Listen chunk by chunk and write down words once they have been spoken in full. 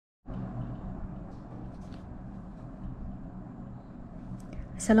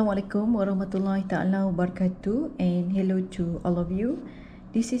Assalamualaikum warahmatullahi ta'ala wabarakatuh, and hello to all of you.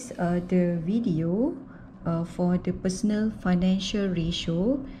 This is the video for the personal financial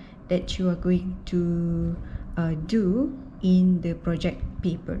ratio that you are going to do in the project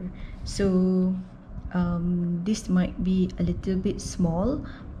paper. So this might be a little bit small,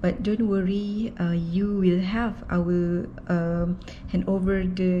 but don't worry, you will have, I will hand over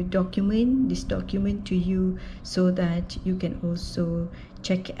this document to you so that you can also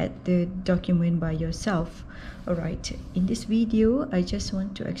check at the document by yourself. Alright, in this video I just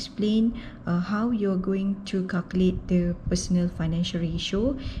want to explain how you're going to calculate the personal financial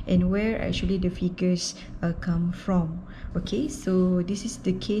ratio and where actually the figures come from. Okay, so this is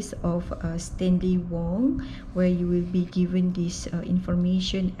the case of Stanley Wong, where you will be given this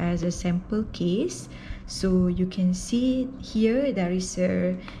information as a sample case. So you can see here there is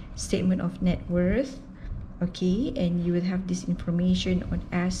a statement of net worth. Okay, and you will have this information on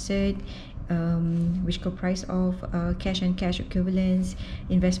asset, which comprise of cash and cash equivalents,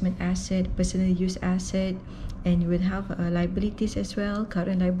 investment asset, personal use asset, and you will have liabilities as well,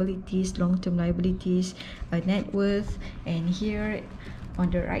 current liabilities, long-term liabilities, net worth. And here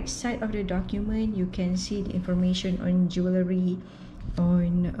on the right side of the document you can see the information on jewelry,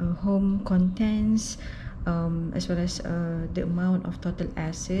 on home contents, as well as the amount of total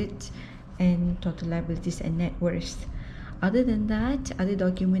assets and total liabilities and net worth. Other than that, other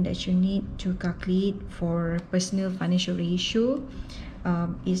document that you need to calculate for personal financial ratio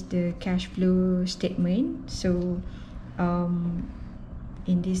is the cash flow statement. So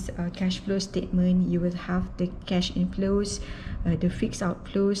in this cash flow statement, you will have the cash inflows, the fixed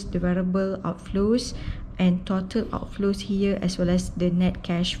outflows, the variable outflows, and total outflows here, as well as the net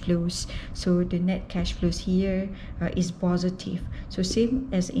cash flows. So the net cash flows here is positive. So same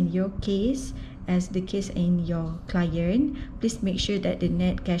as in your case, as the case in your client, please make sure that the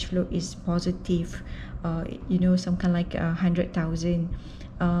net cash flow is positive, some kind like 100,000.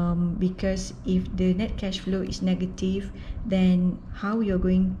 Because if the net cash flow is negative, then how you're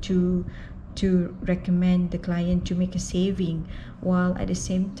going to recommend the client to make a saving while at the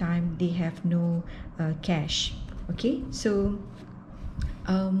same time they have no cash. Okay, so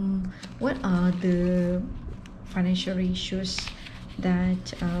what are the financial ratios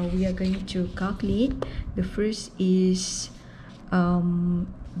that we are going to calculate? The first is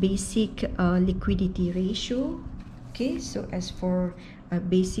basic liquidity ratio. Okay, so as for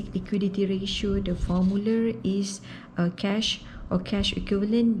basic liquidity ratio, the formula is cash or cash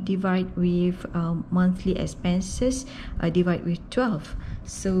equivalent divide with monthly expenses divide with 12.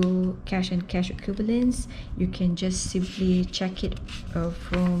 So cash and cash equivalents, you can just simply check it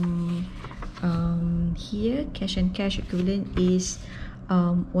from here. Cash and cash equivalent is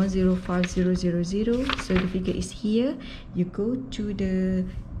 105000. So the figure is here. You go to the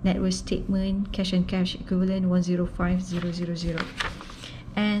net worth statement, cash and cash equivalent 105000.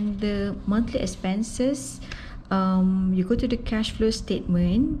 And the monthly expenses, you go to the cash flow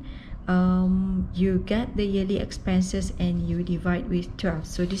statement, you get the yearly expenses and you divide with 12.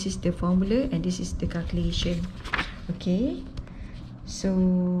 So this is the formula and this is the calculation. Okay,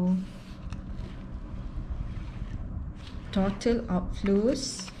 so total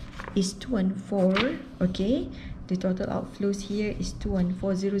outflows is 214. Okay, the total outflows here is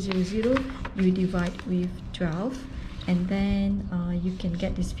 214000. You divide with 12, and then you can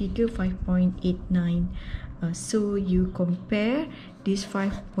get this figure 5.89. So you compare this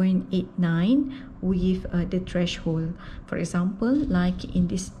 5.89 with the threshold. For example, like in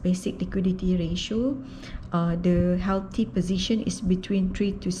this basic liquidity ratio, the healthy position is between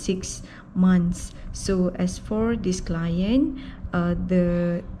 3 to 6 months. So as for this client,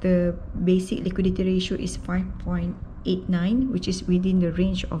 the basic liquidity ratio is 5.89, which is within the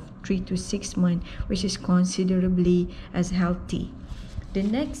range of 3 to 6 months, which is considerably as healthy. The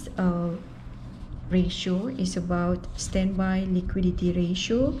next ratio is about standby liquidity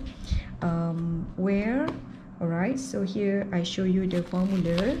ratio, where, alright, so here I show you the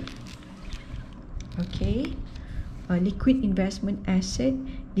formula. Okay, liquid investment asset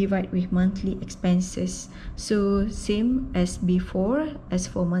divide with monthly expenses. So same as before, as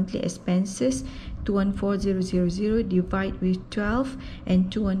for monthly expenses, 214000 divide with 12,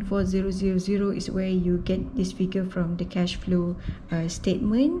 and 214000 is where you get this figure from the cash flow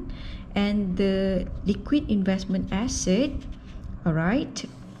statement. And the liquid investment asset, alright,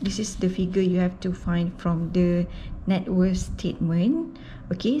 this is the figure you have to find from the net worth statement.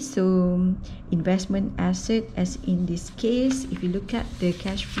 Okay, so investment asset, as in this case, if you look at the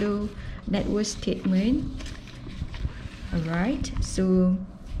cash flow net worth statement, alright, so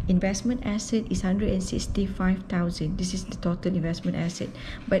investment asset is 165,000. This is the total investment asset.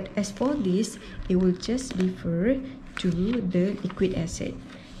 But as for this, it will just refer to the liquid asset.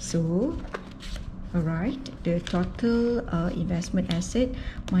 So, alright, the total investment asset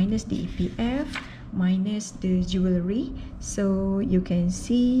minus the EPF minus the jewelry. So you can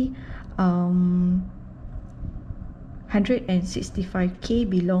see 165k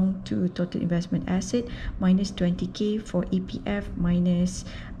belong to total investment asset, minus 20k for EPF, minus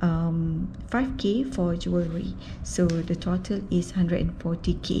 5k for jewelry. So the total is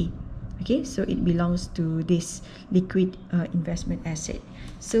 140k. Okay, so it belongs to this liquid investment asset.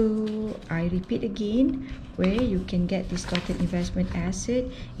 So I repeat again, where you can get this total investment asset,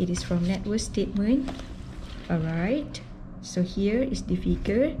 it is from net worth statement. Alright, so here is the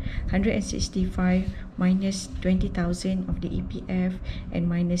figure, 165 minus 20,000 of the EPF and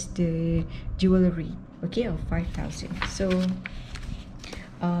minus the jewelry, okay, of 5,000. So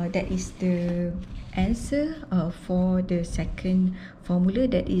that is the answer for the second formula,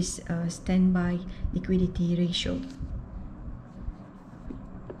 that is standby liquidity ratio.